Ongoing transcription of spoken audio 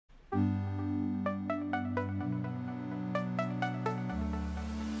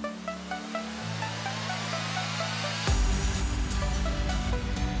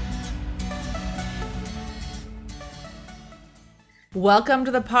Welcome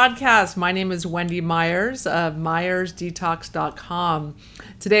to the podcast. My name is Wendy Myers of MyersDetox.com.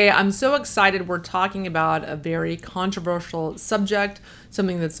 Today, I'm so excited. We're talking about a very controversial subject,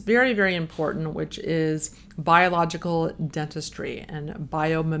 something that's very, very important, which is biological dentistry and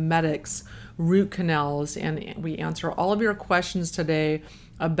biomimetics, root canals. And we answer all of your questions today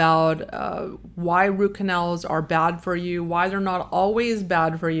about why root canals are bad for you, why they're not always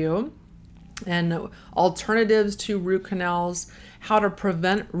bad for you, and alternatives to root canals, how to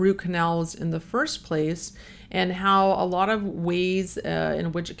prevent root canals in the first place, and how a lot of ways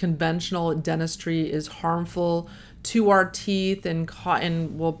in which conventional dentistry is harmful to our teeth and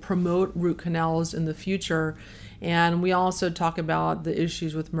will promote root canals in the future. And we also talk about the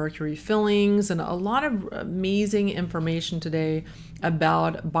issues with mercury fillings and a lot of amazing information today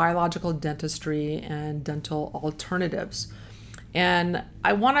about biological dentistry and dental alternatives. And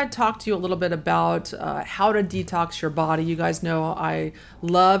I want to talk to you a little bit about how to detox your body. You guys know I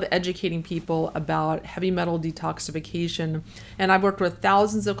love educating people about heavy metal detoxification. And I've worked with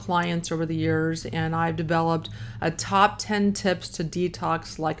thousands of clients over the years, and I've developed a top 10 tips to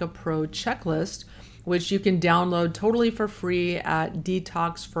detox like a pro checklist, which you can download totally for free at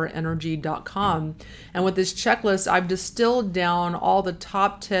detoxforenergy.com. And with this checklist, I've distilled down all the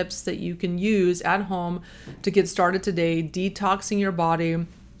top tips that you can use at home to get started today, detoxing your body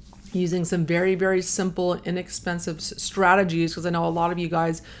using some very, very simple, inexpensive strategies, because I know a lot of you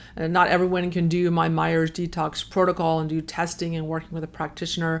guys, not everyone can do my Myers detox protocol and do testing and working with a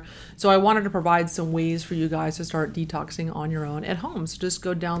practitioner. So I wanted to provide some ways for you guys to start detoxing on your own at home. So just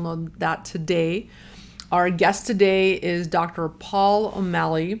go download that today. Our guest today is Dr. Paul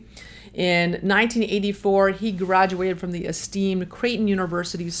O'Malley. In 1984, he graduated from the esteemed Creighton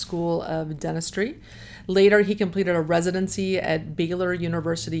University School of Dentistry. Later, he completed a residency at Baylor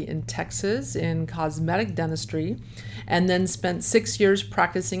University in Texas in cosmetic dentistry, and then spent 6 years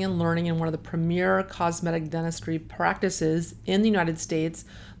practicing and learning in one of the premier cosmetic dentistry practices in the United States,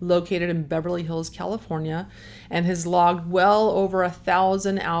 located in Beverly Hills, California, and has logged well over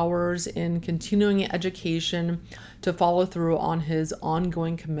 1,000 hours in continuing education to follow through on his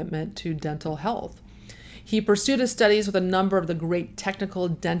ongoing commitment to dental health. He pursued his studies with a number of the great technical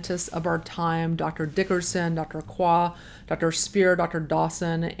dentists of our time, Dr. Dickerson, Dr. Qua, Dr. Spear, Dr.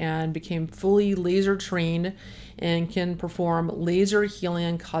 Dawson, and became fully laser trained and can perform laser healing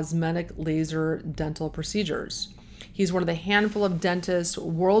and cosmetic laser dental procedures. He's one of the handful of dentists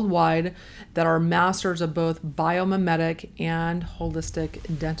worldwide that are masters of both biomimetic and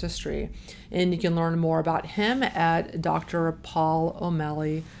holistic dentistry. And you can learn more about him at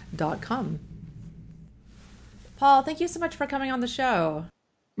drpaulomalley.com. Paul, thank you so much for coming on the show.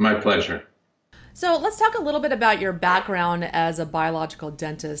 My pleasure. So let's talk a little bit about your background as a biological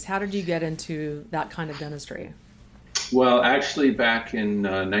dentist. How did you get into that kind of dentistry? Well, actually, back in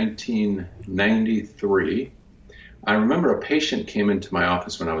 1993, I remember a patient came into my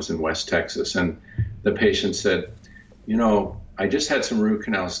office when I was in West Texas, and the patient said, I just had some root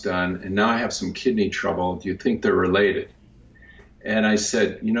canals done, and now I have some kidney trouble. Do you think they're related? And I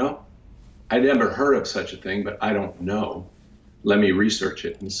said, I'd never heard of such a thing, but I don't know. Let me research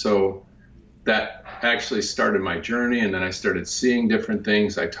it. And so that actually started my journey, and then I started seeing different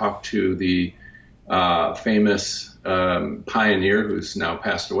things. I talked to the famous pioneer who's now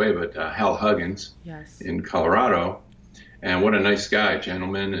passed away, but Hal Huggins in Colorado. And what a nice guy,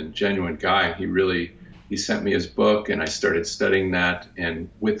 gentleman and genuine guy. He sent me his book, and I started studying that. And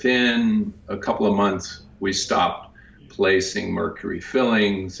within a couple of months, we stopped placing mercury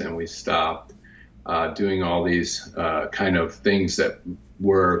fillings, and we stopped doing all these kind of things that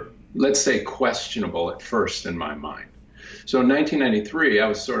were, let's say, questionable at first in my mind. So in 1993, I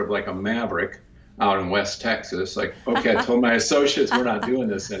was sort of like a maverick out in West Texas. Like, okay, I told my associates we're not doing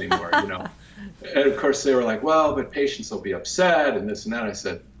this anymore, And of course they were like, well, but patients will be upset and this and that. I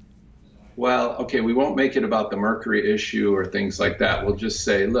said, well, okay, we won't make it about the mercury issue or things like that. We'll just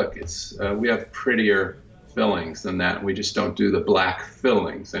say, look, it's we have prettier fillings than that. We just don't do the black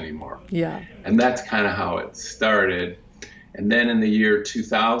fillings anymore. Yeah. And that's kind of how it started. And then in the year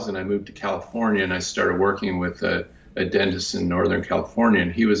 2000, I moved to California, and I started working with a dentist in Northern California,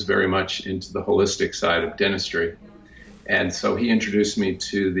 and he was very much into the holistic side of dentistry. And so he introduced me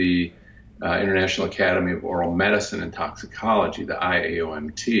to the International Academy of Oral Medicine and Toxicology, the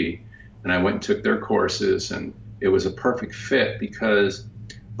IAOMT, and I went and took their courses, and it was a perfect fit because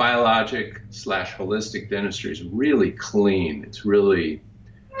biologic/holistic dentistry is really clean. It's really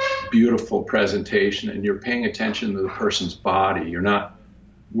beautiful presentation, and you're paying attention to the person's body.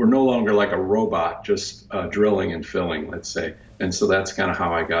 We're no longer like a robot just drilling and filling, let's say. And so that's kind of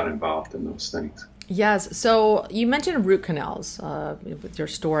how I got involved in those things. Yes. So you mentioned root canals with your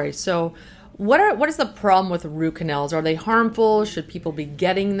story. So what is the problem with root canals? Are they harmful? Should people be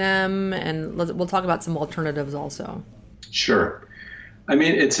getting them? And we'll talk about some alternatives also. Sure. I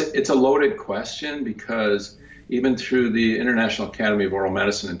mean, it's a loaded question because even through the International Academy of Oral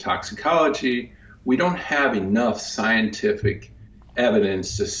Medicine and Toxicology, we don't have enough scientific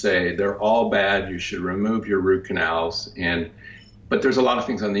evidence to say they're all bad, you should remove your root canals. But there's a lot of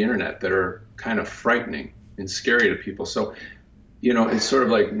things on the internet that are kind of frightening and scary to people. So, it's sort of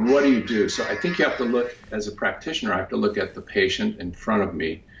like, what do you do? So I think you have to look, as a practitioner, I have to look at the patient in front of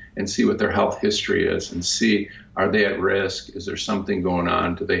me and see what their health history is and see, are they at risk? Is there something going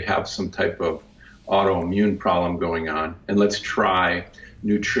on? Do they have some type of autoimmune problem going on? And let's try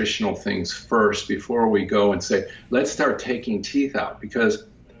nutritional things first before we go and say, let's start taking teeth out. Because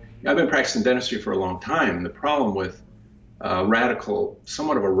I've been practicing dentistry for a long time, and the problem with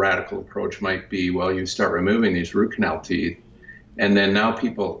somewhat of a radical approach might be, well, you start removing these root canal teeth, and then now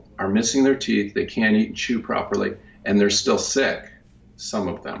people are missing their teeth, they can't eat and chew properly, and they're still sick, some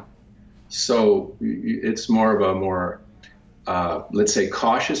of them. So it's more of a let's say,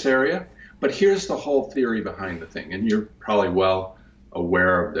 cautious area. But here's the whole theory behind the thing, and you're probably well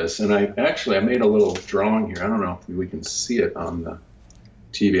aware of this. And I made a little drawing here. I don't know if we can see it on the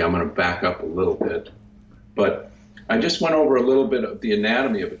TV. I'm going to back up a little bit. But I just went over a little bit of the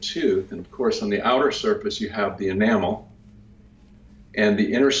anatomy of a tooth. And of course, on the outer surface, you have the enamel. And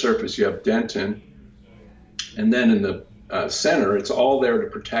the inner surface, you have dentin. And then in the center, it's all there to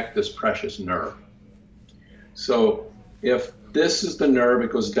protect this precious nerve. So if this is the nerve,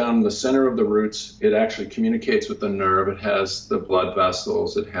 it goes down the center of the roots. It actually communicates with the nerve. It has the blood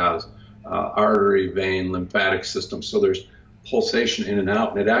vessels. It has artery, vein, lymphatic system. So there's pulsation in and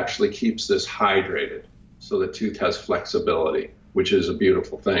out, and it actually keeps this hydrated. So the tooth has flexibility, which is a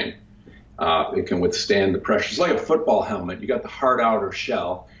beautiful thing. It can withstand the pressure. It's like a football helmet. You got the hard outer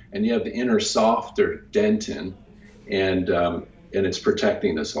shell, and you have the inner softer dentin, and it's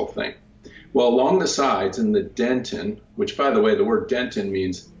protecting this whole thing. Well, along the sides in the dentin, which, by the way, the word dentin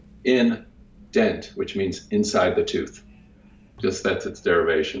means indent, which means inside the tooth. Just that's its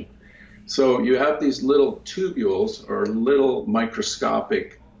derivation. So you have these little tubules or little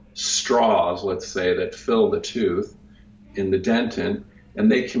microscopic straws, let's say, that fill the tooth in the dentin,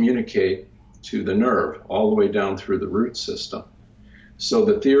 and they communicate to the nerve all the way down through the root system. So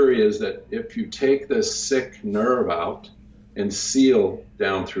the theory is that if you take this sick nerve out and seal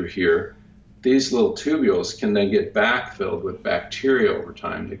down through here, these little tubules can then get backfilled with bacteria over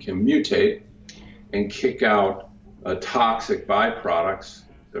time that can mutate and kick out toxic byproducts.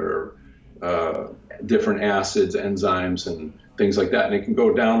 There are different acids, enzymes, and things like that. And it can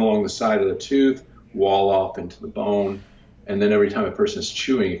go down along the side of the tooth, wall off into the bone. And then every time a person is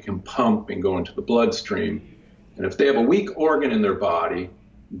chewing, it can pump and go into the bloodstream. And if they have a weak organ in their body,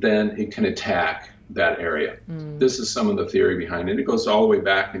 then it can attack that area. This is some of the theory behind it. It goes all the way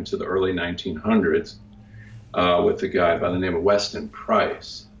back into the early 1900s with a guy by the name of Weston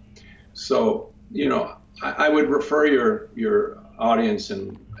Price. So, I would refer your audience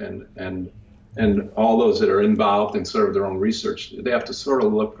and all those that are involved in sort of their own research, they have to sort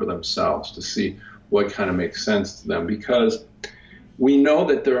of look for themselves to see what kind of makes sense to them, because we know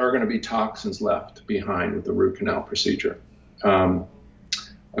that there are going to be toxins left behind with the root canal procedure.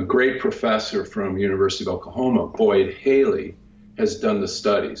 A great professor from University of Oklahoma, Boyd Haley, has done the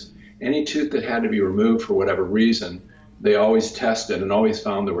studies. Any tooth that had to be removed for whatever reason, they always tested and always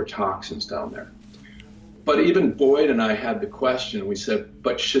found there were toxins down there. But even Boyd and I had the question, we said,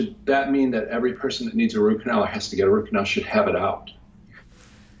 but should that mean that every person that needs a root canal or has to get a root canal should have it out?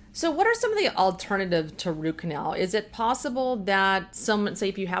 So what are some of the alternatives to root canal? Is it possible that someone, say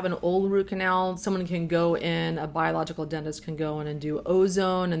if you have an old root canal, someone can go in, a biological dentist can go in and do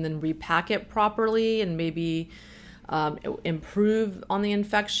ozone and then repack it properly and maybe improve on the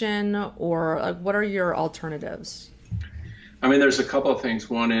infection? Or what are your alternatives? I mean, there's a couple of things.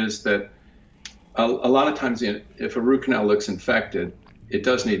 One is that a lot of times if a root canal looks infected, it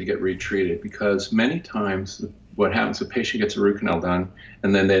does need to get retreated, because many times what happens, the patient gets a root canal done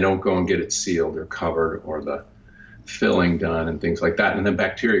and then they don't go and get it sealed or covered or the filling done and things like that. And then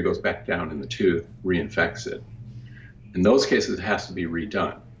bacteria goes back down in the tooth, reinfects it. In those cases, it has to be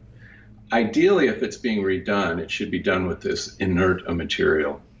redone. Ideally, if it's being redone, it should be done with as inert a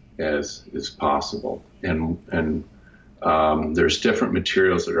material as is possible. And there's different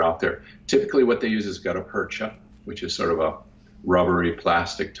materials that are out there. Typically what they use is gutta percha, which is sort of a rubbery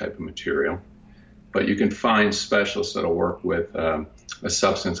plastic type of material. But you can find specialists that'll work with a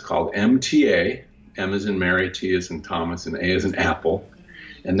substance called MTA. M as in Mary, T as in Thomas, and A as in Apple.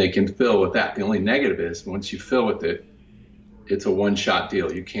 and they can fill with that. The only negative is once you fill with it, it's a one-shot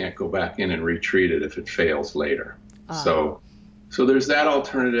deal. You can't go back in and retreat it if it fails later. So there's that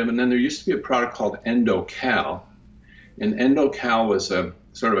alternative. And then there used to be a product called Endocal. And Endocal was a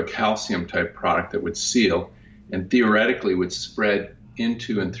sort of a calcium type product that would seal and theoretically would spread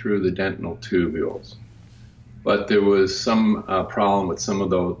into and through the dental tubules. But there was some problem with some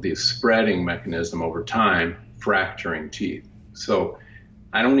of the spreading mechanism over time, fracturing teeth. So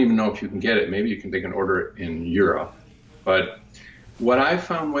I don't even know if you can get it. Maybe they can order it in Europe. But what I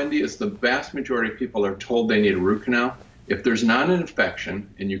found, Wendy, is the vast majority of people are told they need a root canal. If there's not an infection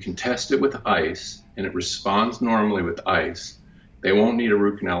and you can test it with ice and it responds normally with ice, they won't need a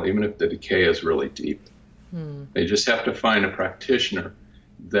root canal even if the decay is really deep. They just have to find a practitioner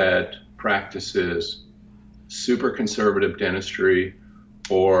that practices super conservative dentistry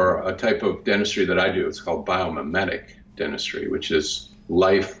or a type of dentistry that I do. It's called Biomimetic Dentistry, which is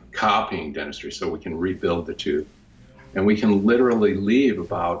life copying dentistry, so we can rebuild the tooth. And we can literally leave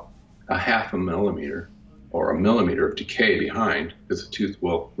about a half a millimeter or a millimeter of decay behind because the tooth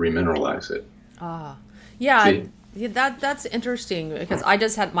will remineralize it. Yeah, that's interesting because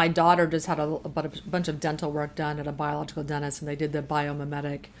my daughter just had a bunch of dental work done at a biological dentist, and they did the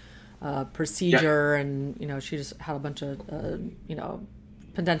biomimetic procedure, and she just had a bunch of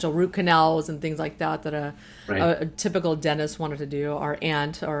potential root canals and things like that a typical dentist wanted to do. Our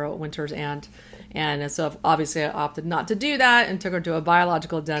aunt, or Winter's aunt. And so obviously I opted not to do that and took her to a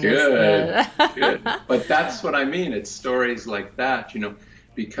biological dentist. Good. But that's what I mean. It's stories like that,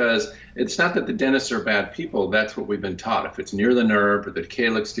 because it's not that the dentists are bad people. That's what we've been taught. If it's near the nerve or the decay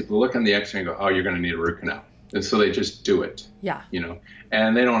looks deep, look on the x-ray and go, oh, you're going to need a root canal. And so they just do it. Yeah.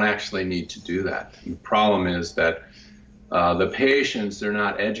 And they don't actually need to do that. The problem is that the patients, they're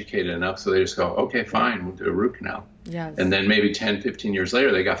not educated enough, so they just go, okay, fine, we'll do a root canal. Yes. And then maybe 10, 15 years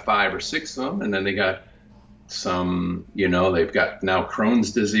later, they got 5 or 6 of them, and then they got some, they've got now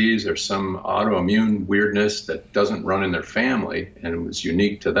Crohn's disease or some autoimmune weirdness that doesn't run in their family, and it was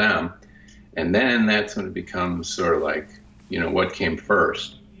unique to them. And then that's when it becomes sort of like, what came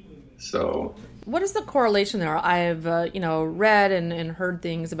first. So what is the correlation there? I've, read and heard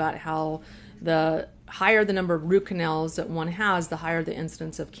things about how the higher the number of root canals that one has, the higher the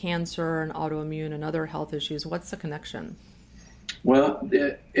incidence of cancer and autoimmune and other health issues. What's the connection? Well,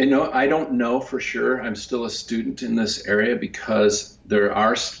 I don't know for sure. I'm still a student in this area because there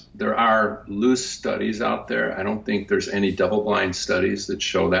are loose studies out there. I don't think there's any double-blind studies that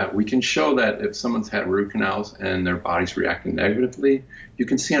show that. We can show that if someone's had root canals and their body's reacting negatively, you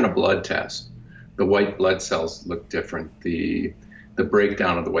can see on a blood test. The white blood cells look different. The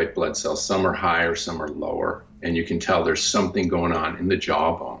breakdown of the white blood cells, some are higher, some are lower, and you can tell there's something going on in the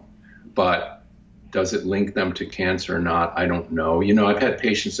jawbone. But does it link them to cancer or not? I don't know. I've had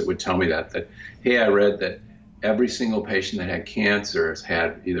patients that would tell me that, hey, I read that every single patient that had cancer has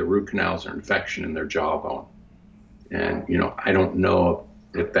had either root canals or infection in their jawbone. And, I don't know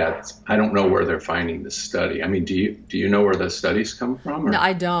I don't know where they're finding this study. I mean, do you know where the studies come from? Or? No,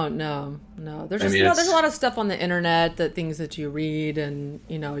 I don't. No. There's there's a lot of stuff on the internet, things that you read, and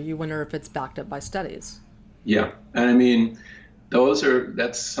you wonder if it's backed up by studies. Yeah, and I mean,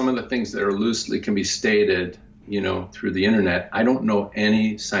 that's some of the things that are loosely can be stated, through the internet. I don't know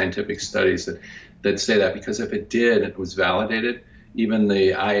any scientific studies that say that, because if it did, it was validated. Even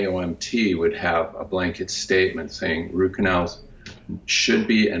the IOMT would have a blanket statement saying root canals should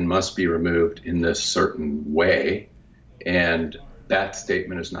be and must be removed in this certain way, and that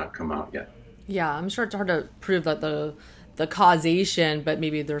statement has not come out yet. Yeah, I'm sure it's hard to prove that the causation, but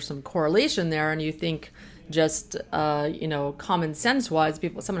maybe there's some correlation there, and you think just common sense wise,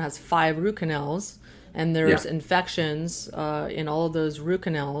 someone has 5 root canals and there's infections in all of those root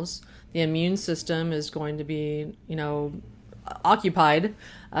canals, the immune system is going to be occupied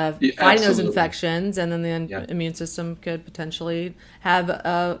fighting those infections, and then the immune system could potentially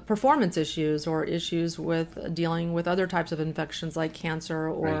have performance issues or issues with dealing with other types of infections like cancer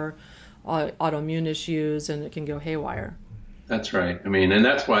or autoimmune issues, and it can go haywire. That's right. I mean, and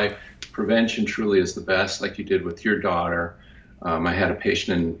that's why prevention truly is the best, like you did with your daughter. I had a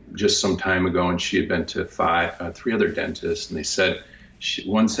patient just some time ago, and she had been to 3 other dentists, and they said,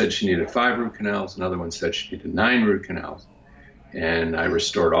 one said she needed 5 root canals, another one said she needed 9 root canals. And I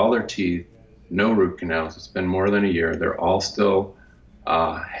restored all their teeth, no root canals. It's been more than a year. They're all still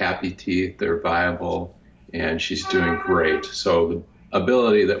happy teeth. They're viable, and she's doing great. So the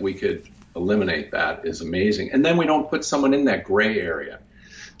ability that we could eliminate that is amazing. And then we don't put someone in that gray area.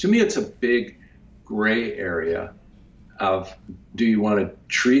 To me, it's a big gray area. of, do you want to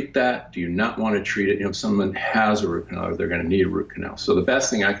treat that? Do you not want to treat it? If someone has a root canal, or they're going to need a root canal. So the best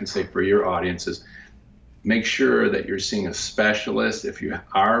thing I can say for your audience is make sure that you're seeing a specialist. If you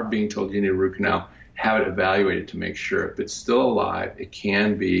are being told you need a root canal, have it evaluated to make sure if it's still alive, it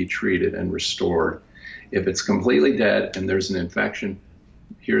can be treated and restored. If it's completely dead and there's an infection,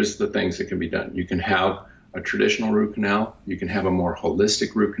 here's the things that can be done. You can have a traditional root canal. You can have a more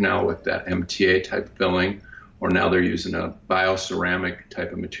holistic root canal with that MTA type filling, or now they're using a bioceramic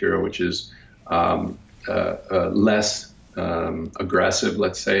type of material, which is less aggressive,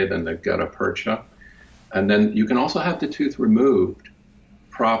 let's say, than the gutta percha. And then you can also have the tooth removed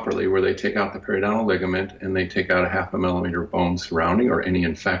properly, where they take out the periodontal ligament and they take out a 0.5 millimeter bone surrounding or any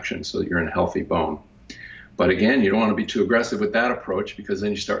infection, so that you're in a healthy bone. But again, you don't want to be too aggressive with that approach, because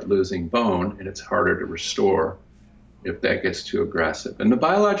then you start losing bone and it's harder to restore if that gets too aggressive. And the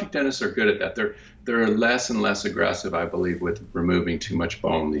biologic dentists are good at that. They're less and less aggressive, I believe, with removing too much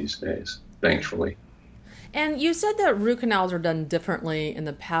bone these days, thankfully. And you said that root canals are done differently in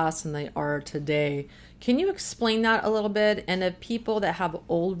the past than they are today. Can you explain that a little bit? And if people that have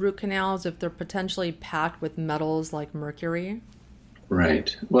old root canals, if they're potentially packed with metals like mercury?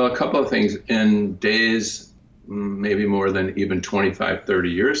 Right. Well, a couple of things. In days, maybe more than even 25, 30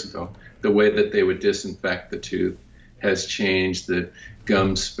 years ago, the way that they would disinfect the tooth has changed. The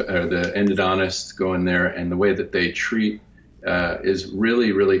gums, or the endodontists go in there, and the way that they treat is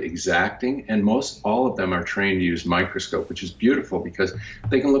really, really exacting. And all of them are trained to use microscope, which is beautiful, because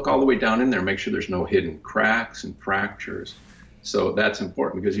they can look all the way down in there, make sure there's no hidden cracks and fractures. So that's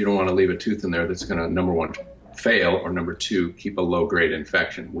important, because you don't want to leave a tooth in there that's going to, number one, fail, or number two, keep a low-grade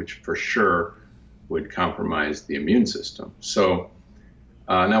infection, which for sure would compromise the immune system. So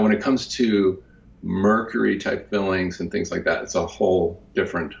now when it comes to mercury type fillings and things like that, it's a whole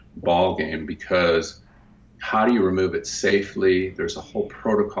different ball game, because how do you remove it safely? There's a whole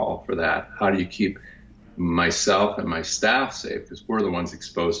protocol for that. How do you keep myself and my staff safe, because we're the ones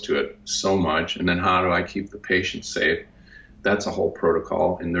exposed to it so much? And then how do I keep the patient safe? That's a whole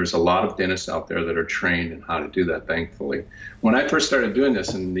protocol, and there's a lot of dentists out there that are trained in how to do that, thankfully. When I first started doing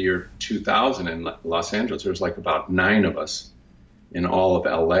this in the year 2000 in Los Angeles, there was like about 9 of us in all of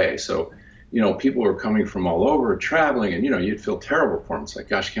LA. So, people were coming from all over, traveling, and, you'd feel terrible for them. It's like,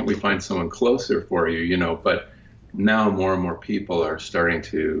 gosh, can't we find someone closer for you, But now more and more people are starting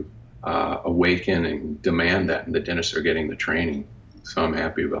to awaken and demand that, and the dentists are getting the training. So I'm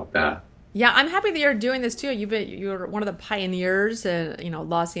happy about that. Yeah, I'm happy that you're doing this too. You're one of the pioneers in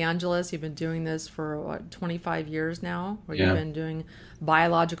Los Angeles. You've been doing this for 25 years now, where you've been doing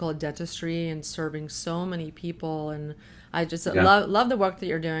biological dentistry and serving so many people. And I just love the work that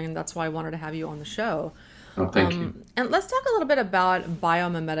you're doing, and that's why I wanted to have you on the show. Oh, thank you. And let's talk a little bit about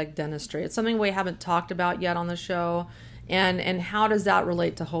biomimetic dentistry. It's something we haven't talked about yet on the show. And how does that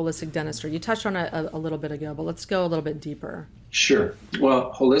relate to holistic dentistry? You touched on it a little bit ago, but let's go a little bit deeper. Sure.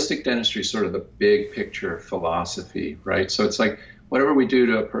 Well, holistic dentistry is sort of the big picture philosophy, right? So it's like whatever we do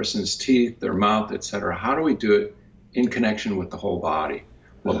to a person's teeth, their mouth, et cetera, how do we do it in connection with the whole body?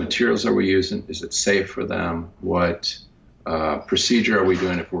 What materials are we using? Is it safe for them? What procedure are we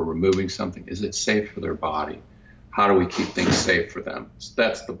doing if we're removing something? Is it safe for their body? How do we keep things safe for them? So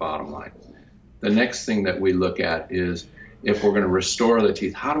that's the bottom line. The next thing that we look at is, if we're going to restore the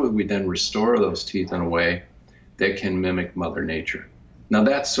teeth, how do we then restore those teeth in a way that can mimic Mother Nature? Now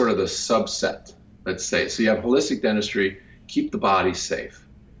that's sort of the subset, let's say. So you have holistic dentistry, keep the body safe.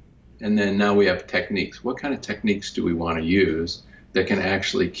 And then now we have techniques. What kind of techniques do we want to use that can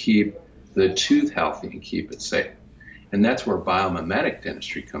actually keep the tooth healthy and keep it safe? And that's where biomimetic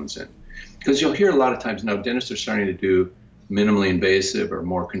dentistry comes in. Because you'll hear a lot of times now dentists are starting to do minimally invasive or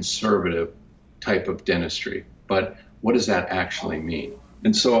more conservative type of dentistry. But what does that actually mean?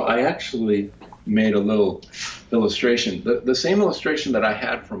 And so I actually made a little illustration, the same illustration that I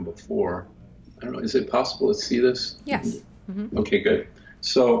had from before. I don't know, is it possible to see this? Yes. Mm-hmm. Okay, good.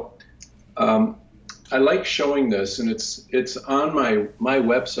 So I like showing this, and it's on my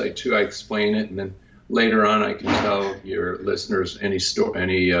website too. I explain it, and then later on I can tell your listeners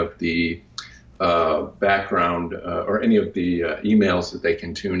any of the background or any of the emails that they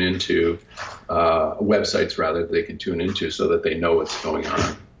can tune into, websites rather, that they can tune into, so that they know what's going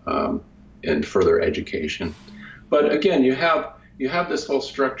on in further education. But again, you have this whole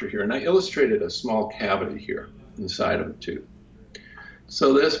structure here, and I illustrated a small cavity here inside of the tooth.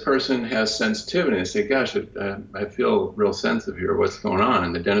 So this person has sensitivity. They say, gosh, I feel real sensitive here. What's going on?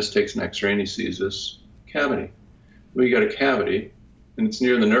 And the dentist takes an x-ray and he sees this cavity. Well, you got a cavity, and it's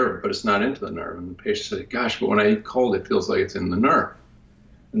near the nerve, but it's not into the nerve. And the patient says, gosh, but when I eat cold, it feels like it's in the nerve.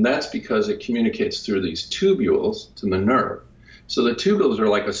 And that's because it communicates through these tubules to the nerve. So the tubules are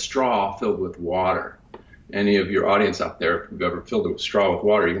like a straw filled with water. Any of your audience out there, if you've ever filled a straw with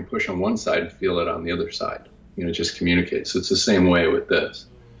water, you can push on one side and feel it on the other side. It just communicates. So it's the same way with this.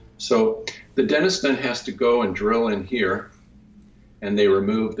 So the dentist then has to go and drill in here, and they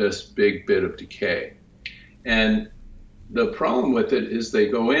remove this big bit of decay. And the problem with it is they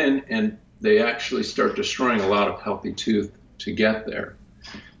go in and they actually start destroying a lot of healthy tooth to get there.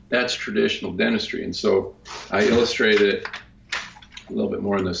 That's traditional dentistry. And so I illustrated it a little bit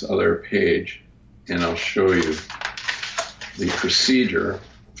more on this other page, and I'll show you the procedure.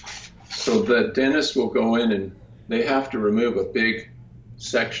 So the dentist will go in and they have to remove a big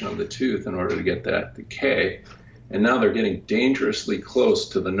section of the tooth in order to get that decay. And now they're getting dangerously close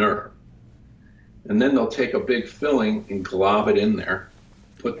to the nerve. And then they'll take a big filling and glob it in there,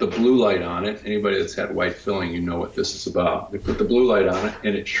 put the blue light on it. Anybody that's had white filling, you know what this is about. They put the blue light on it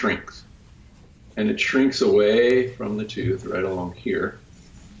and it shrinks. And it shrinks away from the tooth right along here,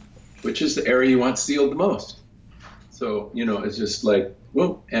 which is the area you want sealed the most. So, it's just like,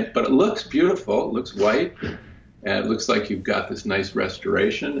 whoa, but it looks beautiful. It looks white. And it looks like you've got this nice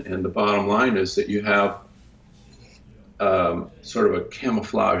restoration. And the bottom line is that you have sort of a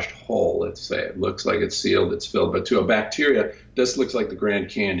camouflaged hole, let's say. It looks like it's sealed, it's filled. But to a bacteria, this looks like the Grand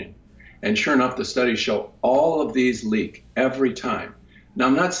Canyon. And sure enough, the studies show all of these leak every time. Now,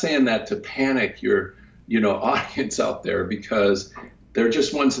 I'm not saying that to panic your audience out there, because they're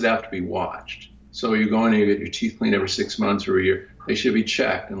just ones that have to be watched. So you go in and you get your teeth cleaned every 6 months or a year. They should be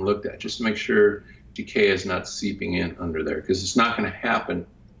checked and looked at just to make sure decay is not seeping in under there, because it's not going to happen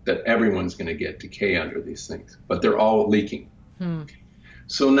that everyone's going to get decay under these things, but they're all leaking.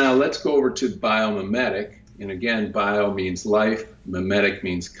 So now let's go over to biomimetic. And again, bio means life, mimetic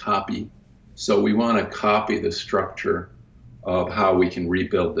means copy. So we want to copy the structure of how we can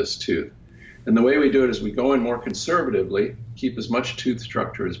rebuild this tooth. And the way we do it is we go in more conservatively, keep as much tooth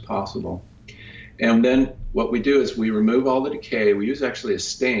structure as possible. And then what we do is we remove all the decay. We use actually a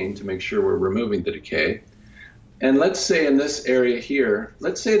stain to make sure we're removing the decay. And let's say in this area here,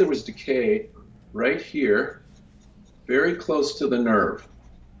 let's say there was decay right here, very close to the nerve.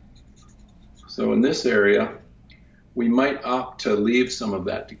 So in this area, we might opt to leave some of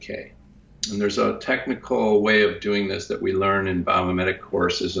that decay. And there's a technical way of doing this that we learn in biomimetic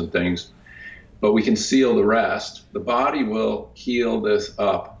courses and things, but we can seal the rest. The body will heal this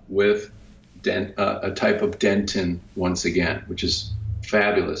up with a type of dentin once again, which is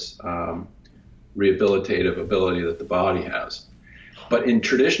fabulous rehabilitative ability that the body has. But in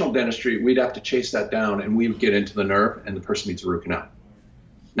traditional dentistry, we'd have to chase that down, and we would get into the nerve, and the person needs a root canal.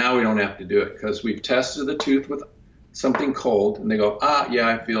 Now we don't have to do it because we've tested the tooth with something cold, and they go, yeah,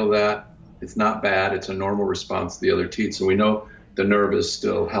 I feel that. It's not bad. It's a normal response to the other teeth, so we know the nerve is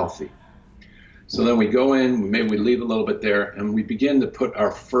still healthy. So then we go in, maybe we leave a little bit there, and we begin to put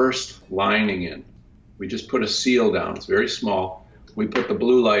our first lining in. We just put a seal down. It's very small. We put the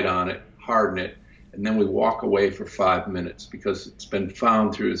blue light on it, harden it, and then we walk away for 5 minutes, because it's been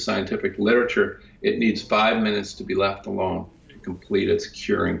found through the scientific literature it needs 5 minutes to be left alone to complete its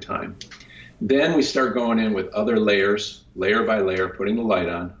curing time. Then we start going in with other layers, layer by layer, putting the light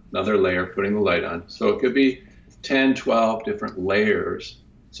on, another layer, putting the light on. So it could be 10, 12 different layers,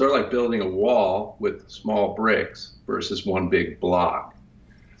 sort of like building a wall with small bricks versus one big block.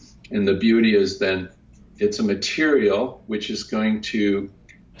 And the beauty is then it's a material which is going to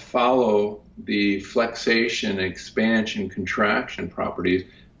follow the flexation, expansion, contraction properties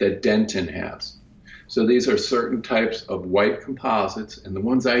that dentin has. So these are certain types of white composites, and the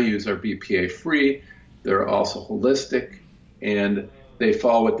ones I use are BPA-free. They're also holistic, and they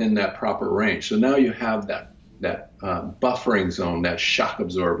fall within that proper range. So now you have that buffering zone, that shock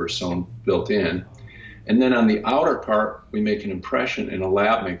absorber zone built in. And then on the outer part, we make an impression, and a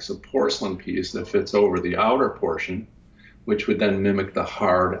lab makes a porcelain piece that fits over the outer portion, which would then mimic the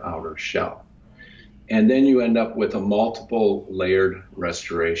hard outer shell. And then you end up with a multiple layered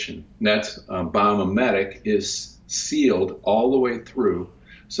restoration. And that's biomimetic is sealed all the way through.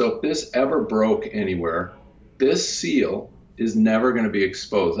 So if this ever broke anywhere, this seal is never going to be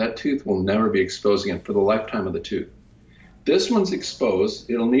exposed. That tooth will never be exposed again for the lifetime of the tooth. This one's exposed.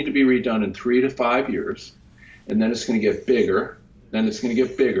 It'll need to be redone in 3 to 5 years. And then it's going to get bigger. Then it's going to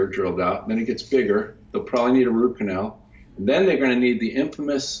get bigger, drilled out. Then it gets bigger. They'll probably need a root canal. And then they're going to need the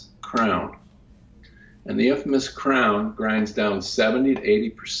infamous crown. And the infamous crown grinds down 70 to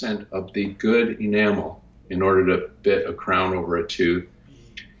 80% of the good enamel in order to fit a crown over a tooth.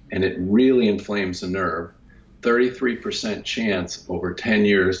 And it really inflames the nerve. 33% chance over 10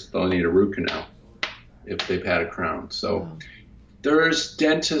 years they'll need a root canal if they've had a crown. So There's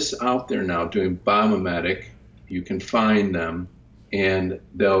dentists out there now doing biomimetic. You can find them, and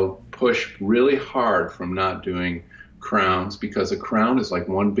they'll push really hard from not doing crowns, because a crown is like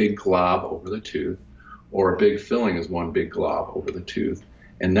one big glob over the tooth, or a big filling is one big glob over the tooth.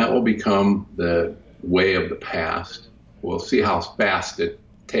 And that will become the way of the past. We'll see how fast it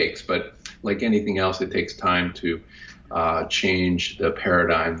takes, but like anything else, it takes time to change the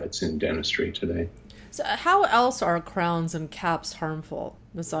paradigm that's in dentistry today. So how else are crowns and caps harmful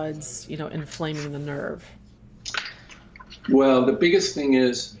besides, inflaming the nerve? Well, the biggest thing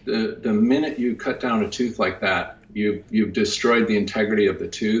is the minute you cut down a tooth like that, you've destroyed the integrity of the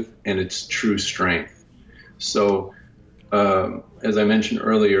tooth and its true strength. So, as I mentioned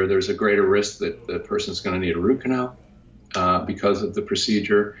earlier, there's a greater risk that the person's going to need a root canal because of the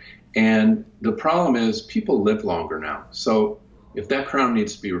procedure. And the problem is people live longer now. So if that crown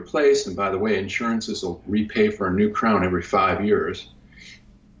needs to be replaced, and by the way, insurances will repay for a new crown every 5 years.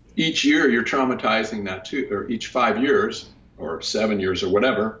 Each year you're traumatizing that tooth, or each 5 years or 7 years or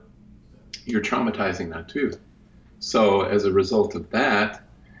whatever, you're traumatizing that tooth. So as a result of that,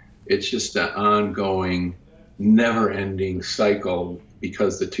 it's just an ongoing, never-ending cycle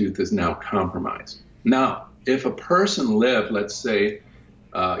because the tooth is now compromised. Now, if a person lived, let's say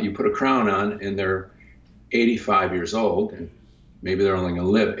you put a crown on and they're 85 years old, and maybe they're only going to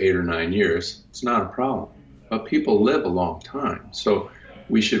live 8 or 9 years, it's not a problem. But people live a long time. So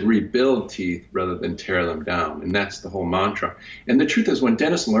we should rebuild teeth rather than tear them down. And that's the whole mantra. And the truth is, when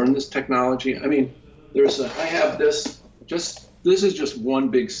dentists learn this technology, I mean, I have this is just one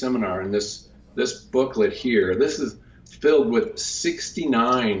big seminar in this booklet here. This is filled with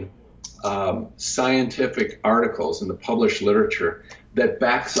 69 scientific articles in the published literature that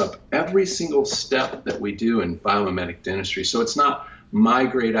backs up every single step that we do in biomimetic dentistry. So it's not my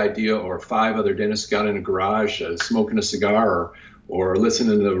great idea or 5 other dentists got in a garage smoking a cigar or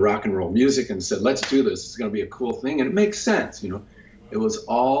listening to rock and roll music and said, let's do this. It's going to be a cool thing. And it makes sense, It was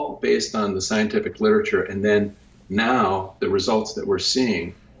all based on the scientific literature. And then now the results that we're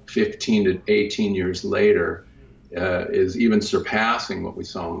seeing 15 to 18 years later is even surpassing what we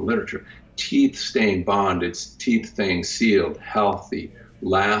saw in the literature. Teeth staying bonded, teeth staying sealed, healthy,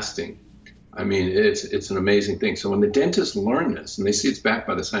 lasting. I mean, it's an amazing thing. So when the dentists learn this and they see it's backed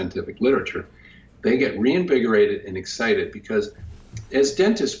by the scientific literature, they get reinvigorated and excited, because as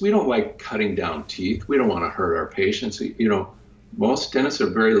dentists, we don't like cutting down teeth. We don't want to hurt our patients. Most dentists are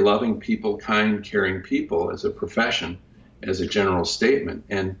very loving people, kind, caring people as a profession, as a general statement.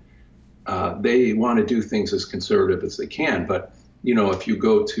 And they want to do things as conservative as they can. But if you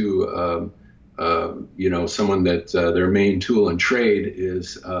go to, someone that their main tool and trade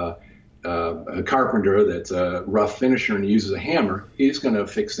is a carpenter that's a rough finisher and uses a hammer, he's going to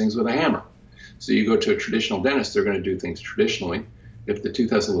fix things with a hammer. So you go to a traditional dentist, they're going to do things traditionally. If the tooth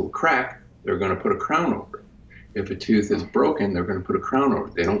has a little crack, they're going to put a crown over it. If a tooth is broken, they're going to put a crown over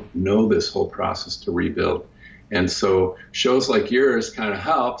it. They don't know this whole process to rebuild. And so shows like yours kind of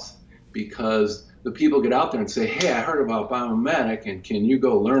helps, because the people get out there and say, hey, I heard about Biomimetic, and can you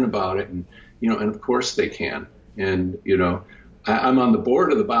go learn about it? And, and of course they can. And, I'm on the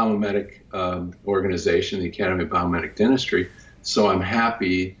board of the Biomimetic organization, the Academy of Biomimetic Dentistry. So I'm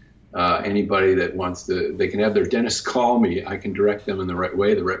happy anybody that wants they can have their dentist call me. I can direct them in the right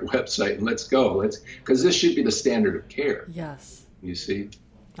way, the right website, and let's go. Because this should be the standard of care. Yes. You see?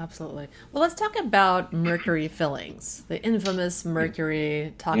 Absolutely. Well, let's talk about mercury fillings, the infamous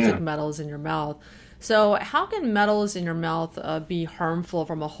mercury, toxic metals in your mouth. So how can metals in your mouth be harmful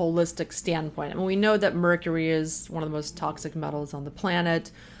from a holistic standpoint? I mean, we know that mercury is one of the most toxic metals on the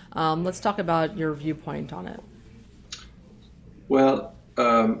planet. Let's talk about your viewpoint on it. Well,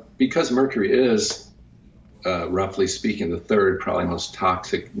 because mercury is, roughly speaking, the third probably most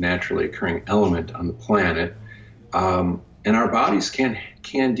toxic naturally occurring element on the planet, and our bodies can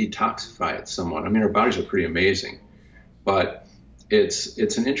detoxify it somewhat. I mean, our bodies are pretty amazing, but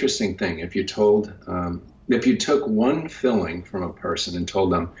it's an interesting thing. If you took one filling from a person and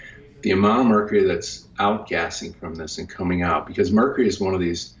told them the amount of mercury that's outgassing from this and coming out, because mercury is one of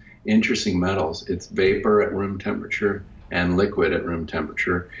these interesting metals. It's vapor at room temperature and liquid at room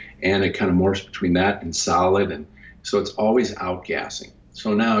temperature, and it kind of morphs between that and solid, and so it's always outgassing.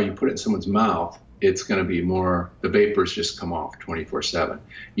 So now you put it in someone's mouth, it's going to be more, the vapors just come off 24/7.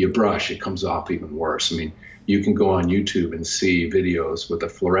 You brush, it comes off even worse. I mean, you can go on YouTube and see videos with a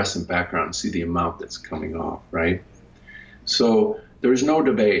fluorescent background and see the amount that's coming off, right? So there's no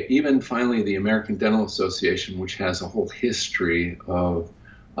debate. Even finally, the American Dental Association, which has a whole history of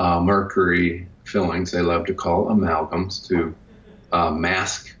mercury fillings, they love to call amalgams to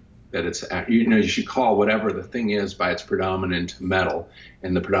mask that it's, you should call whatever the thing is by its predominant metal,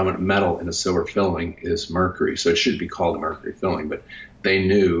 and the predominant metal in a silver filling is mercury. So it should be called a mercury filling, but they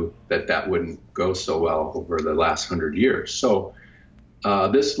knew that that wouldn't go so well over the last 100 years. So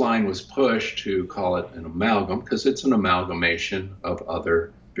this line was pushed to call it an amalgam because it's an amalgamation of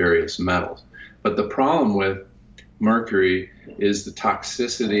other various metals. But the problem with mercury is the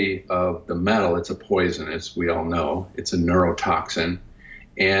toxicity of the metal. It's a poison, as we all know. It's a neurotoxin.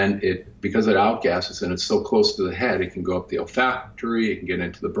 And because it outgasses and it's so close to the head, it can go up the olfactory, it can get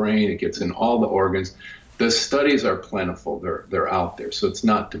into the brain, it gets in all the organs. The studies are plentiful. They're out there, so it's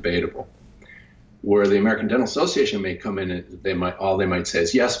not debatable. Where the American Dental Association may come in, and they might say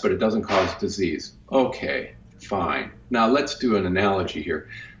is, yes, but it doesn't cause disease. Okay, fine. Now let's do an analogy here.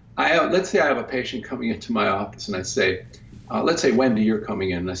 Let's say I have a patient coming into my office, and I say, let's say, Wendy, you're coming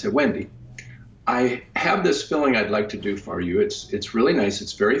in, and I say, Wendy, I have this filling I'd like to do for you. It's really nice.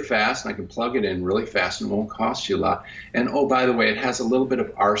 It's very fast, and I can plug it in really fast, and it won't cost you a lot. And oh, by the way, it has a little bit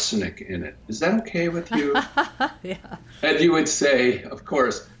of arsenic in it. Is that okay with you? Yeah. And you would say, of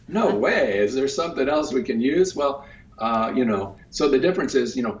course, no way. Is there something else we can use? Well, so the difference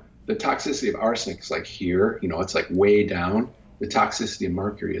is, the toxicity of arsenic is like here, it's like way down. The toxicity of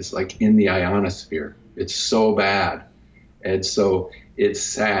mercury is like in the ionosphere. It's so bad. And so it's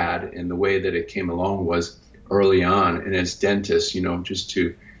sad. And the way that it came along was early on. And as dentists, just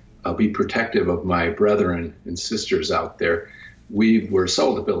to be protective of my brethren and sisters out there, we were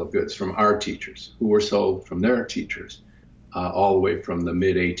sold a bill of goods from our teachers, who were sold from their teachers, all the way from the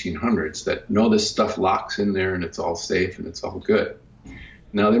mid 1800s, that no, this stuff locks in there and it's all safe and it's all good.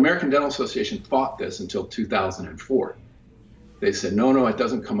 Now, the American Dental Association fought this until 2004. They said, no, it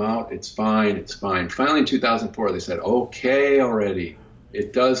doesn't come out. It's fine. It's fine. Finally, in 2004, they said, okay, already.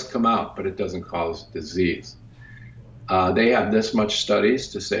 It does come out, but it doesn't cause disease. They have this much studies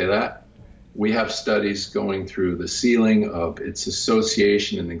to say that. We have studies going through the ceiling of its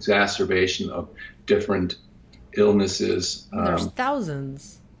association and exacerbation of different illnesses. There's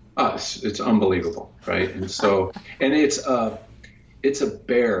thousands. It's unbelievable, right? And so, and it's a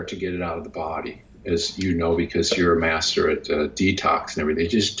bear to get it out of the body, as you know, because you're a master at detox and everything. It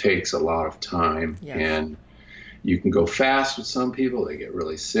just takes a lot of time. Yes. And you can go fast with some people. They get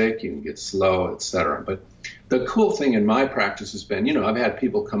really sick. You can get slow, etc. But the cool thing in my practice has been, I've had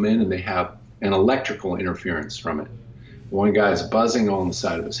people come in and they have an electrical interference from it. One guy's buzzing on the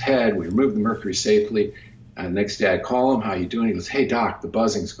side of his head. We remove the mercury safely. And the next day I call him, how you doing? He goes, hey, doc, the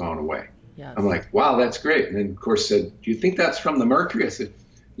buzzing's gone away. Yes. I'm like, wow, that's great. And then, of course, said, do you think that's from the mercury? I said,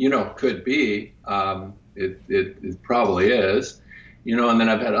 could be. It probably is. And then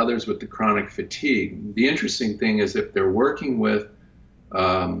I've had others with the chronic fatigue. The interesting thing is if they're working with,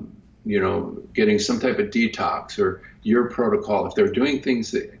 getting some type of detox or your protocol, if they're doing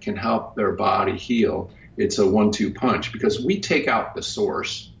things that can help their body heal, it's a 1-2 punch, because we take out the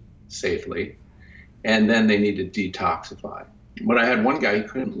source safely, and then they need to detoxify. When I had one guy, he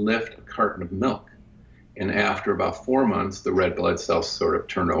couldn't lift a carton of milk. And after about 4 months, the red blood cells sort of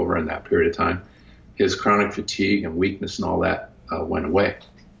turned over in that period of time. His chronic fatigue and weakness and all that went away.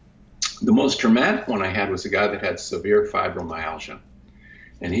 The most dramatic one I had was a guy that had severe fibromyalgia.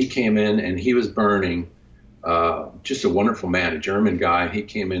 And he came in and he was burning, just a wonderful man, a German guy. He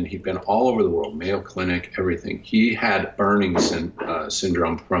came in, he'd been all over the world, Mayo Clinic, everything. He had burning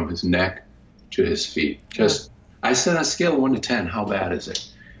syndrome from his neck to his feet. I said, on a scale of 1 to 10, how bad is it?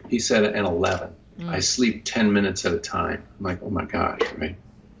 He said an 11. I sleep 10 minutes at a time. I'm like, oh my gosh, right?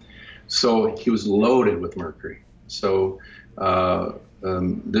 So he was loaded with mercury. So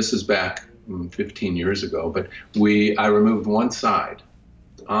this is back 15 years ago, but I removed one side.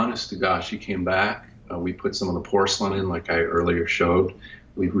 Honest to gosh, he came back. We put some of the porcelain in, like I earlier showed.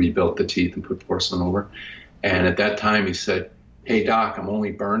 We rebuilt the teeth and put porcelain over. And at that time he said, hey doc, I'm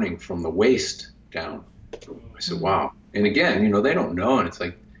only burning from the waist down. I said, wow. And again, they don't know. And it's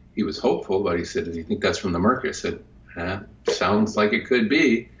like, he was hopeful, but he said, do you think that's from the mercury? I said, sounds like it could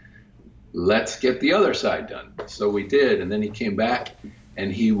be. Let's get the other side done. So we did. And then he came back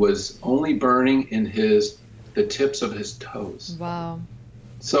and he was only burning in the tips of his toes. Wow.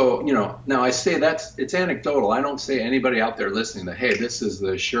 So, now I say it's anecdotal. I don't say anybody out there listening that, hey, this is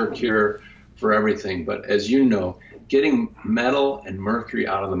the sure cure for everything. But as you know, getting metal and mercury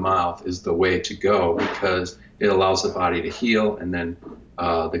out of the mouth is the way to go, because it allows the body to heal. And then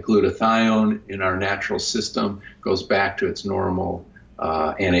the glutathione in our natural system goes back to its normal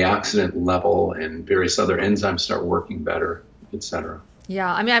antioxidant level, and various other enzymes start working better, etc.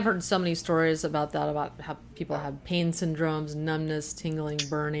 Yeah, I mean, I've heard so many stories about that, about how people have pain syndromes, numbness, tingling,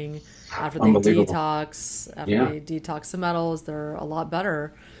 burning after they detox. After they detox the metals, they're a lot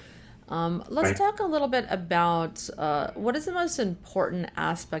better. Let's right? talk a little bit about what is the most important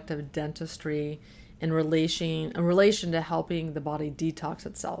aspect of dentistry in relation to helping the body detox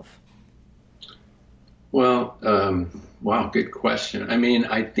itself. Well, wow, good question. I mean,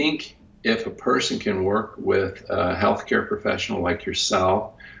 I think if a person can work with a healthcare professional like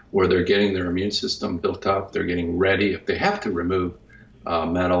yourself, where they're getting their immune system built up, they're getting ready, if they have to remove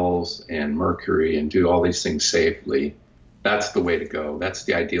metals and mercury and do all these things safely, that's the way to go. That's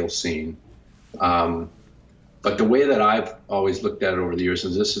the ideal scene. Um, but the way that I've always looked at it over the years,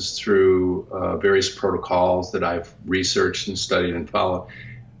 and this is through various protocols that I've researched and studied and followed,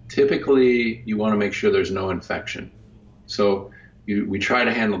 typically you want to make sure there's no infection. So we try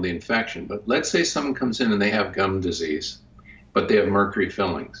to handle the infection. But let's say someone comes in and they have gum disease, but they have mercury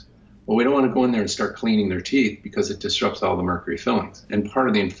fillings. Well, we don't want to go in there and start cleaning their teeth because it disrupts all the mercury fillings. And part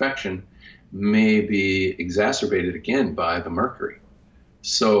of the infection may be exacerbated again by the mercury.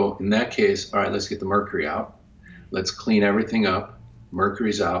 So in that case, all right, let's get the mercury out. Let's clean everything up.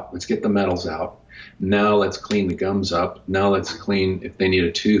 Mercury's out. Let's get the metals out. Now let's clean the gums up. Now let's clean if they need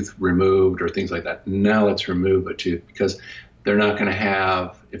a tooth removed or things like that. Now let's remove a tooth, because they're not going to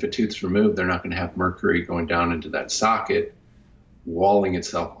have, if a tooth's removed, they're not going to have mercury going down into that socket, walling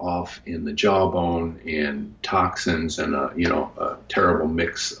itself off in the jawbone, and toxins and a terrible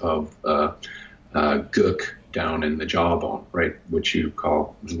mix of gook down in the jawbone, right? Which we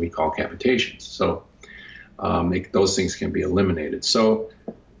call cavitations. So those things can be eliminated. So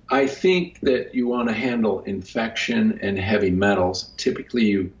I think that you want to handle infection and heavy metals. Typically,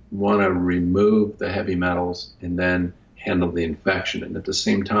 you want to remove the heavy metals and then handle the infection. And at the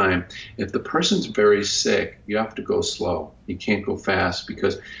same time, if the person's very sick, you have to go slow. You can't go fast,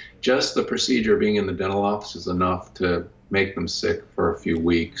 because just the procedure being in the dental office is enough to make them sick for a few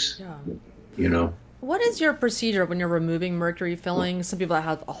weeks. Yeah. What is your procedure when you're removing mercury fillings? Some people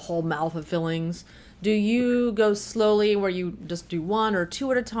have a whole mouth of fillings. Do you go slowly where you just do one or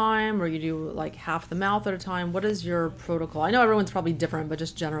two at a time, or you do like half the mouth at a time? What is your protocol? I know everyone's probably different, but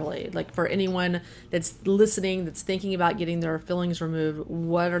just generally, like for anyone that's listening, that's thinking about getting their fillings removed,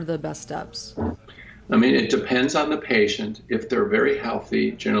 what are the best steps? I mean, it depends on the patient. If they're very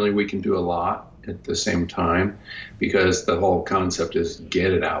healthy, generally we can do a lot at the same time, because the whole concept is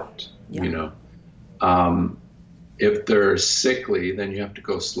get it out, If they're sickly, then you have to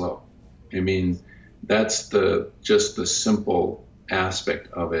go slow. I mean, that's just the simple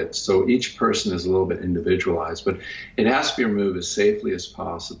aspect of it. So each person is a little bit individualized, but it has to be removed as safely as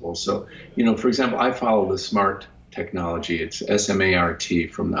possible. So, for example, I follow the SMART technology. It's SMART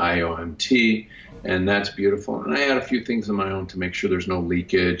from the IOMT, and that's beautiful. And I add a few things of my own to make sure there's no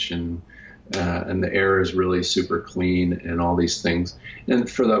leakage, and the air is really super clean and all these things. And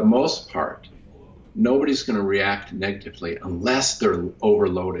for the most part, nobody's going to react negatively unless they're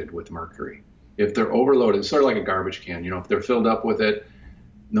overloaded with mercury. If they're overloaded, it's sort of like a garbage can. If they're filled up with it,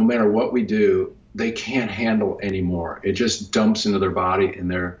 no matter what we do, they can't handle anymore. It just dumps into their body, and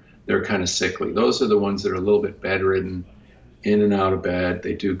they're kind of sickly. Those are the ones that are a little bit bedridden, in and out of bed.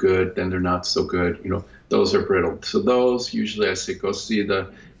 They do good, then they're not so good. Those are brittle. So those, usually I say, go see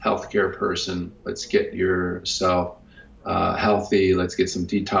the healthcare person. Let's get yourself healthy. Let's get some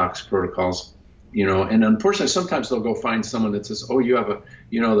detox protocols. And unfortunately, sometimes they'll go find someone that says, oh, you have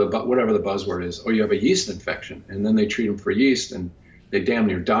whatever the buzzword is, you have a yeast infection. And then they treat them for yeast, and they damn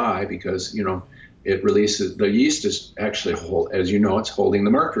near die because, it releases, the yeast is actually, it's holding the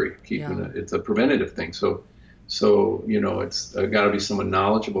mercury, keeping it. It's a preventative thing. So it's got to be someone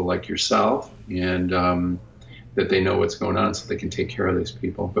knowledgeable like yourself, and that they know what's going on so they can take care of these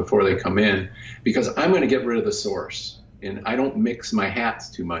people before they come in, because I'm going to get rid of the source, and I don't mix my hats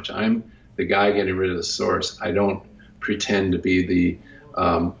too much. I'm the guy getting rid of the source. I don't pretend to be the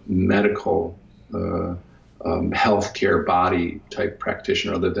medical healthcare body type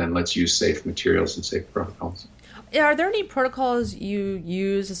practitioner, other than let's use safe materials and safe protocols. Are there any protocols you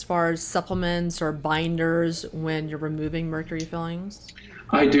use as far as supplements or binders when you're removing mercury fillings?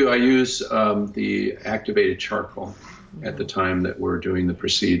 I do. I use the activated charcoal at the time that we're doing the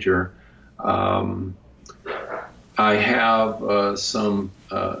procedure. I have some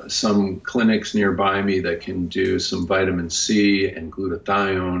clinics nearby me that can do some vitamin C and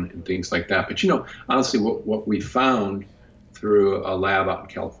glutathione and things like that. But honestly, what we found through a lab out in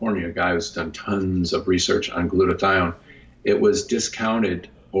California, a guy who's done tons of research on glutathione, it was discounted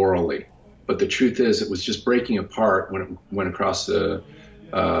orally. But the truth is, it was just breaking apart when it went across the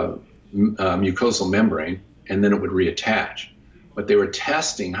mucosal membrane, and then it would reattach. But they were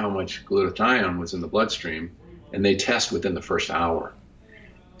testing how much glutathione was in the bloodstream, and they test within the first hour.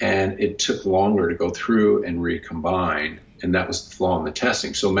 And it took longer to go through and recombine. And that was the flaw in the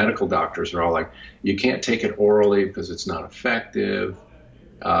testing. So medical doctors are all like, you can't take it orally because it's not effective.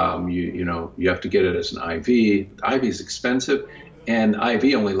 You have to get it as an IV. IV is expensive, and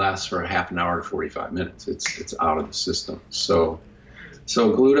IV only lasts for a half an hour to 45 minutes. It's out of the system. So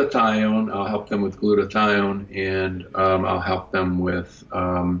glutathione, I'll help them with glutathione, and I'll help them with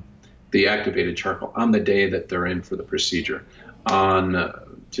the activated charcoal on the day that they're in for the procedure,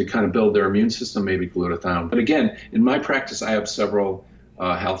 to kind of build their immune system, maybe glutathione. But again, in my practice, I have several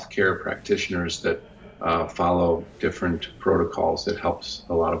healthcare practitioners that follow different protocols that helps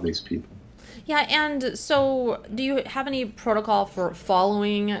a lot of these people. Yeah, and so do you have any protocol for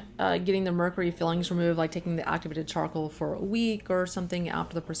following getting the mercury fillings removed, like taking the activated charcoal for a week or something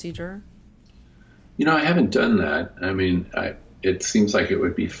after the procedure? I haven't done that. I mean, it seems like it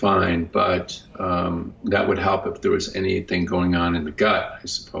would be fine, but that would help if there was anything going on in the gut, I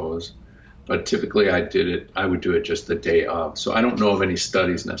suppose. But typically I would do it just the day of. So I don't know of any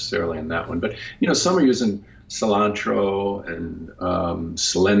studies necessarily in that one. But, some are using cilantro and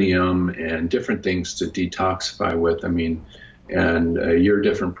selenium and different things to detoxify with. I mean, and your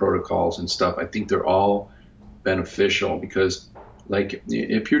different protocols and stuff, I think they're all beneficial because, like,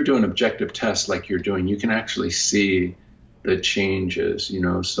 if you're doing objective tests like you're doing, you can actually see the changes,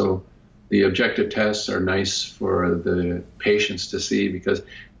 so the objective tests are nice for the patients to see because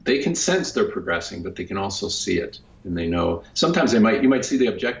they can sense they're progressing, but they can also see it, and they know sometimes you might see the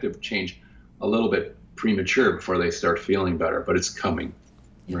objective change a little bit premature before they start feeling better, but it's coming,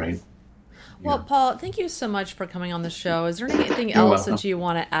 right? Well, yeah. Paul, thank you so much for coming on the show. Is there anything else that you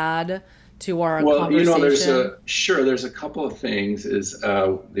want to add to our conversation? There's a couple of things. Is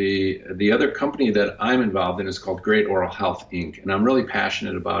the other company that I'm involved in is called Great Oral Health Inc., and I'm really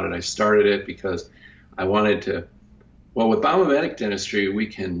passionate about it. I started it because I wanted to. Well, with Biomimetic Dentistry, we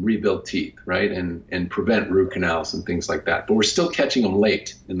can rebuild teeth, right, and prevent root canals and things like that. But we're still catching them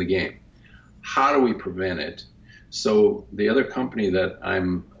late in the game. How do we prevent it? So the other company that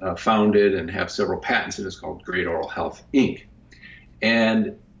I'm founded and have several patents in is called Great Oral Health Inc.,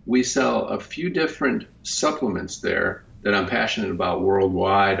 and we sell a few different supplements there that I'm passionate about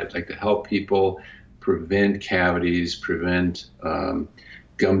worldwide. I'd like to help people prevent cavities, prevent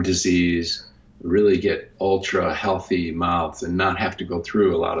gum disease, really get ultra healthy mouths and not have to go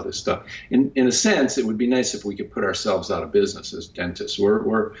through a lot of this stuff. In a sense, it would be nice if we could put ourselves out of business as dentists.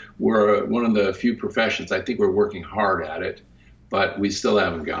 We're one of the few professions, I think we're working hard at it, but we still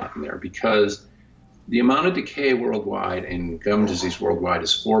haven't gotten there because the amount of decay worldwide and gum disease worldwide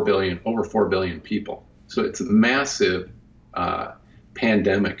is over 4 billion people. So it's a massive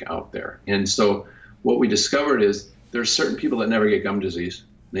pandemic out there. And so what we discovered is there's certain people that never get gum disease.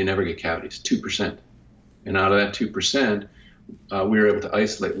 They never get cavities, 2%. And out of that 2%, we were able to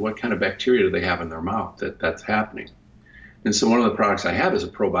isolate what kind of bacteria do they have in their mouth that's happening. And so one of the products I have is a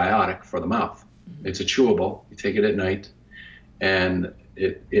probiotic for the mouth. It's a chewable. You take it at night, and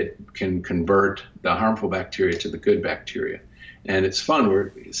it can convert the harmful bacteria to the good bacteria. And it's fun.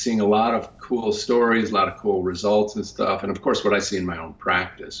 We're seeing a lot of cool stories, a lot of cool results and stuff. And of course, what I see in my own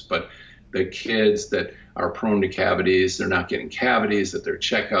practice. But the kids that are prone to cavities, they're not getting cavities at their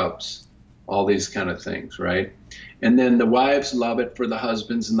checkups, all these kind of things, right? And then the wives love it for the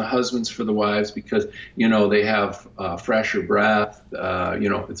husbands, and the husbands for the wives because, they have fresher breath.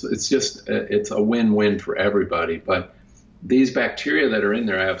 It's a win-win for everybody. But these bacteria that are in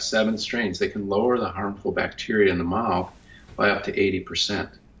there, I have 7 strains. They can lower the harmful bacteria in the mouth by up to 80%.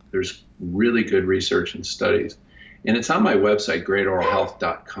 There's really good research and studies. And it's on my website,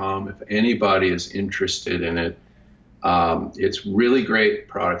 greatoralhealth.com. If anybody is interested in it, it's really great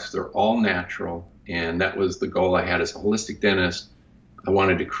products. They're all natural. And that was the goal I had as a holistic dentist. I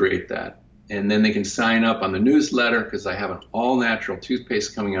wanted to create that. And then they can sign up on the newsletter because I have an all-natural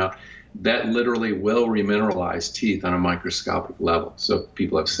toothpaste coming out that literally will remineralize teeth on a microscopic level. So if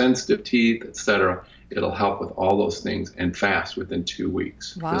people have sensitive teeth, et cetera, it'll help with all those things and fast within 2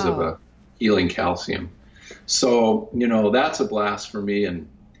 weeks because of a healing calcium. So, that's a blast for me. And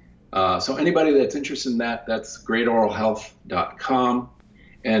so anybody that's interested in that, that's greatoralhealth.com.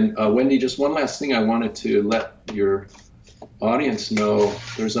 And Wendy, just one last thing I wanted to let your audience know.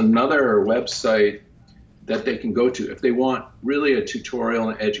 There's another website that they can go to if they want really a tutorial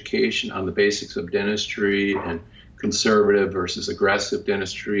and education on the basics of dentistry and conservative versus aggressive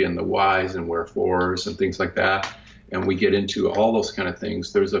dentistry and the whys and wherefores and things like that. And we get into all those kind of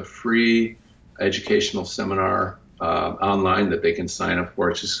things. There's a free educational seminar online that they can sign up for.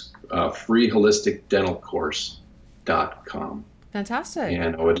 It's just freeholisticdentalcourse.com. Fantastic.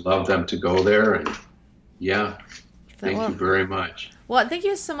 And I would love them to go there. And yeah. Thank you very much. Well, thank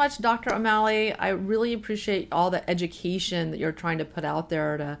you so much, Dr. O'Malley. I really appreciate all the education that you're trying to put out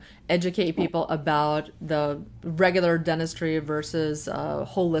there to educate people about the regular dentistry versus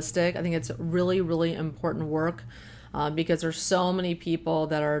holistic. I think it's really, really important work because there's so many people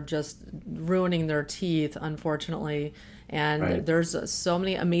that are just ruining their teeth, unfortunately. And there's so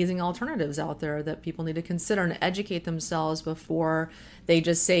many amazing alternatives out there that people need to consider and educate themselves before they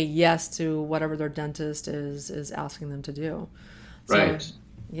just say yes to whatever their dentist is asking them to do. Right. So,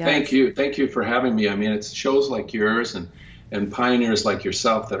 yeah. Thank you. Thank you for having me. I mean, it's shows like yours and pioneers like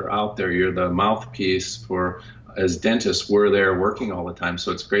yourself that are out there. You're the mouthpiece for, as dentists, we're there working all the time.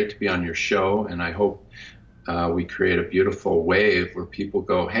 So it's great to be on your show. And I hope we create a beautiful wave where people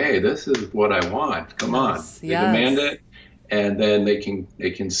go, hey, this is what I want. Come on. They demand it. And then they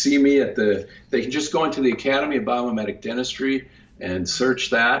can see me they can just go into the Academy of Biomimetic Dentistry and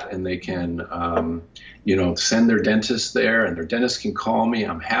search that, and they can, send their dentist there, and their dentist can call me.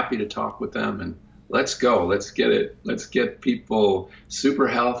 I'm happy to talk with them, and let's go. Let's get it. Let's get people super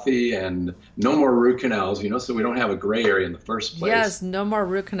healthy and no more root canals, so we don't have a gray area in the first place. Yes, no more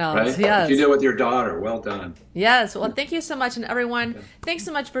root canals. Right? Yes. If you did with your daughter, well done. Yes. Well, thank you so much. And everyone, thanks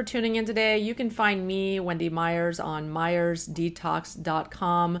so much for tuning in today. You can find me, Wendy Myers, on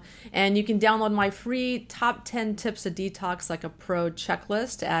myersdetox.com. And you can download my free top 10 tips to detox like a pro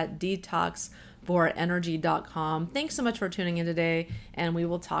checklist at detoxforenergy.com. Thanks so much for tuning in today. And we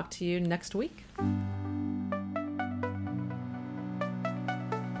will talk to you next week.